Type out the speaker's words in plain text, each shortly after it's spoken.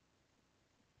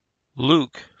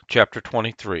Luke chapter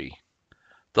 23.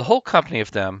 The whole company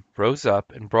of them rose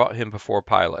up and brought him before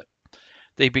Pilate.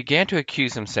 They began to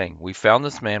accuse him, saying, "We found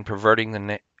this man perverting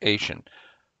the nation,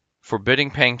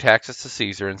 forbidding paying taxes to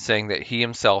Caesar, and saying that he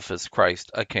himself is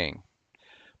Christ, a king."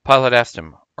 Pilate asked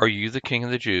him, "Are you the king of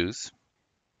the Jews?"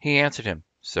 He answered him,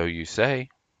 "So you say."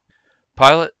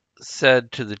 Pilate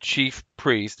said to the chief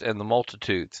priests and the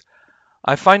multitudes,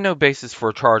 "I find no basis for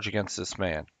a charge against this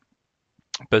man."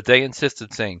 But they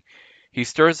insisted, saying, "He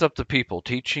stirs up the people,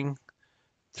 teaching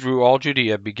through all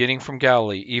Judea, beginning from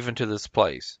Galilee even to this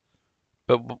place."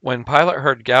 But when Pilate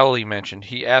heard Galilee mentioned,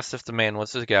 he asked if the man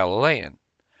was a Galilean.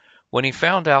 When he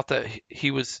found out that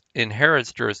he was in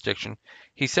Herod's jurisdiction,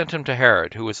 he sent him to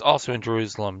Herod, who was also in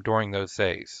Jerusalem during those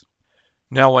days.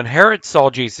 Now when Herod saw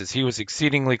Jesus, he was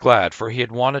exceedingly glad, for he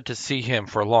had wanted to see him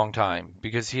for a long time,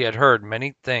 because he had heard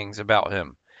many things about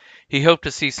him. He hoped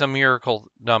to see some miracle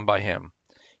done by him.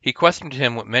 He questioned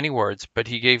him with many words, but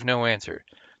he gave no answer.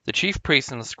 The chief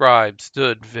priests and the scribes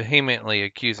stood vehemently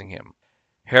accusing him.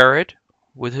 Herod,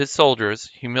 with his soldiers,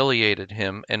 humiliated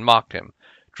him and mocked him,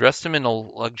 dressed him in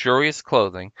luxurious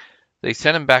clothing. They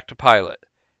sent him back to Pilate.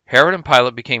 Herod and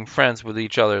Pilate became friends with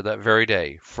each other that very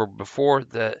day, for before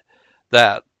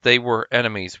that they were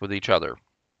enemies with each other.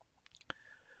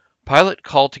 Pilate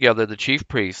called together the chief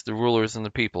priests, the rulers, and the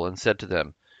people, and said to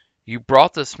them, "You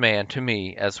brought this man to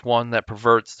me as one that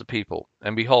perverts the people,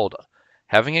 and behold,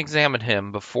 having examined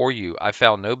him before you, I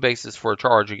found no basis for a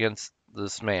charge against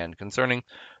this man concerning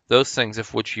those things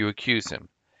of which you accuse him.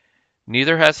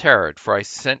 Neither has Herod, for I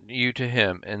sent you to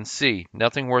him, and see,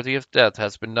 nothing worthy of death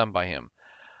has been done by him.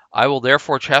 I will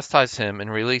therefore chastise him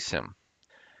and release him."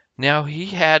 Now he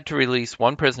had to release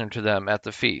one prisoner to them at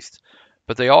the feast,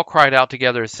 but they all cried out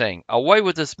together, saying, "Away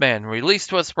with this man! Release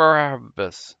to us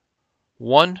Barabbas!"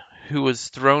 One who was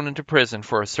thrown into prison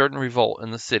for a certain revolt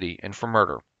in the city, and for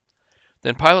murder.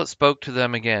 Then Pilate spoke to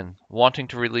them again, wanting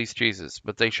to release Jesus,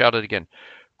 but they shouted again,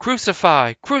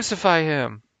 "Crucify! Crucify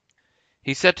him!"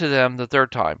 He said to them the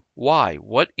third time, "Why,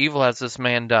 what evil has this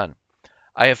man done?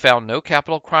 I have found no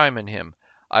capital crime in him.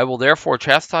 I will therefore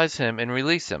chastise him and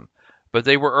release him." But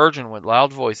they were urgent with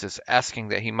loud voices, asking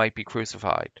that he might be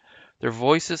crucified. Their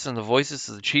voices and the voices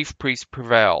of the chief priests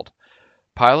prevailed.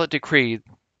 Pilate decreed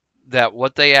that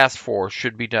what they asked for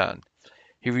should be done.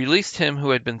 He released him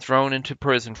who had been thrown into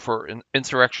prison for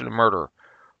insurrection and murder,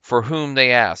 for whom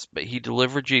they asked, but he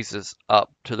delivered Jesus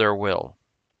up to their will.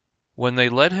 When they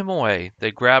led him away,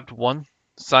 they grabbed one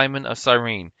Simon of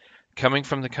Cyrene, coming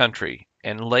from the country,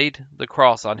 and laid the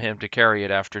cross on him to carry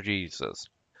it after Jesus.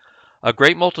 A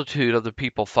great multitude of the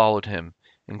people followed him,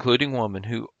 including women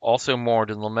who also mourned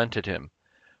and lamented him.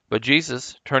 But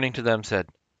Jesus, turning to them, said,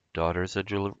 "Daughters of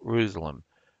Jerusalem,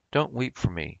 don't weep for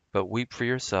me, but weep for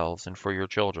yourselves and for your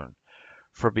children.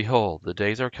 For behold, the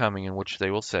days are coming in which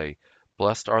they will say,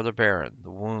 'Blessed are the barren,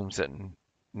 the wombs that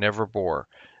never bore,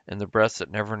 and the breasts that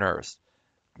never nursed.'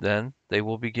 Then they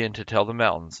will begin to tell the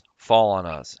mountains, 'Fall on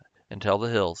us,' and tell the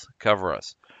hills, 'Cover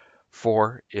us.'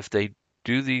 For if they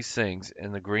do these things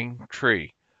in the green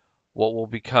tree, what will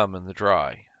become in the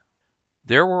dry?"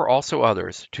 There were also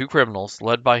others, two criminals,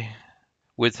 led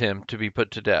with him to be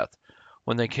put to death.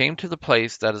 When they came to the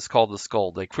place that is called the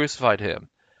Skull, they crucified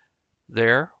him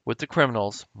there with the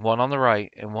criminals, one on the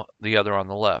right and the other on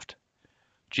the left.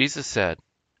 Jesus said,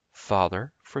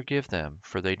 "Father, forgive them,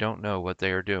 for they don't know what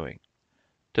they are doing."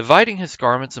 Dividing his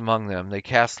garments among them, they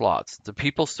cast lots. The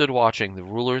people stood watching. The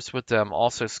rulers with them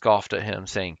also scoffed at him,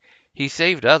 saying, "He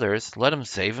saved others, let him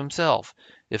save himself,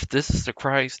 if this is the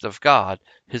Christ of God,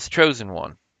 his chosen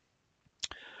one."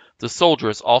 The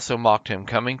soldiers also mocked him,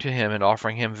 coming to him and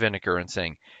offering him vinegar, and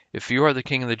saying, "If you are the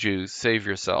king of the Jews, save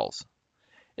yourselves."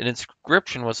 An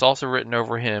inscription was also written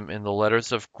over him in the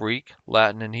letters of Greek,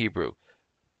 Latin, and Hebrew,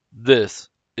 "This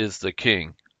is the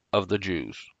King of the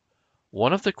Jews."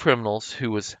 One of the criminals who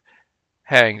was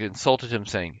hanged insulted him,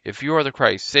 saying, "If you are the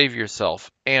Christ, save yourself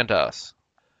and us."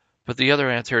 But the other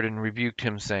answered and rebuked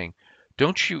him, saying,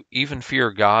 "Don't you even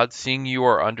fear God, seeing you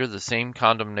are under the same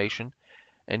condemnation?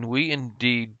 And we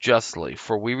indeed justly,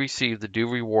 for we receive the due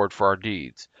reward for our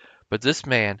deeds. But this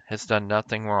man has done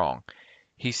nothing wrong."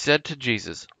 He said to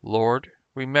Jesus, "Lord,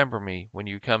 remember me when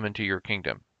you come into your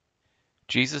kingdom."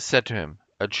 Jesus said to him,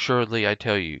 "Assuredly I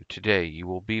tell you, today you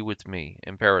will be with me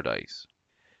in paradise."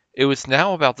 It was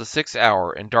now about the 6th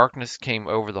hour, and darkness came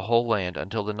over the whole land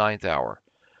until the 9th hour.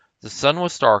 The sun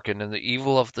was darkened, and the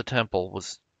veil of the temple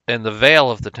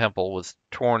was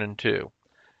torn in two.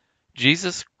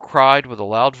 Jesus cried with a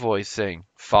loud voice, saying,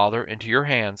 "Father, into your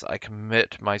hands I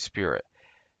commit my spirit."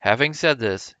 Having said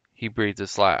this, he breathed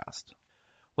his last.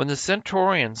 When the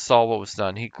centurion saw what was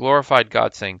done, he glorified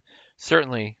God, saying,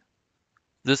 "Certainly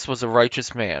This was a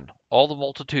righteous man. All the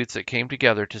multitudes that came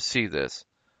together to see this,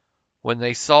 when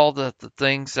they saw that the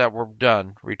things that were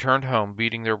done, returned home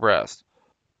beating their breasts.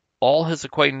 All his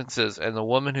acquaintances and the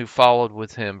woman who followed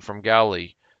with him from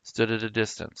Galilee stood at a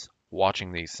distance,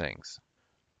 watching these things.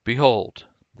 Behold,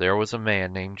 there was a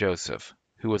man named Joseph,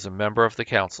 who was a member of the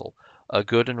council, a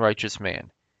good and righteous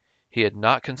man. He had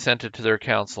not consented to their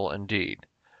counsel indeed,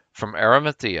 from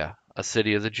Arimathea, a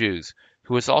city of the Jews,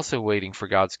 who was also waiting for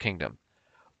God's kingdom.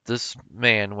 This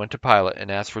man went to Pilate and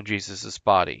asked for Jesus'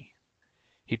 body.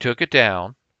 He took it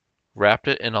down, wrapped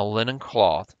it in a linen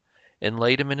cloth, and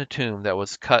laid him in a tomb that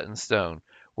was cut in stone,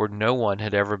 where no one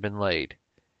had ever been laid.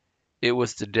 It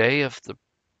was the day of the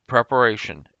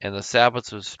preparation, and the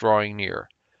Sabbath was drawing near.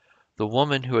 The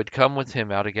woman who had come with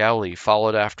him out of Galilee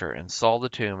followed after, and saw the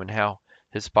tomb and how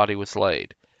his body was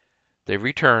laid. They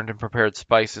returned and prepared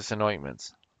spices and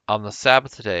ointments. On the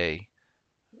Sabbath day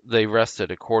they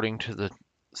rested according to the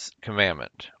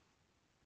commandment.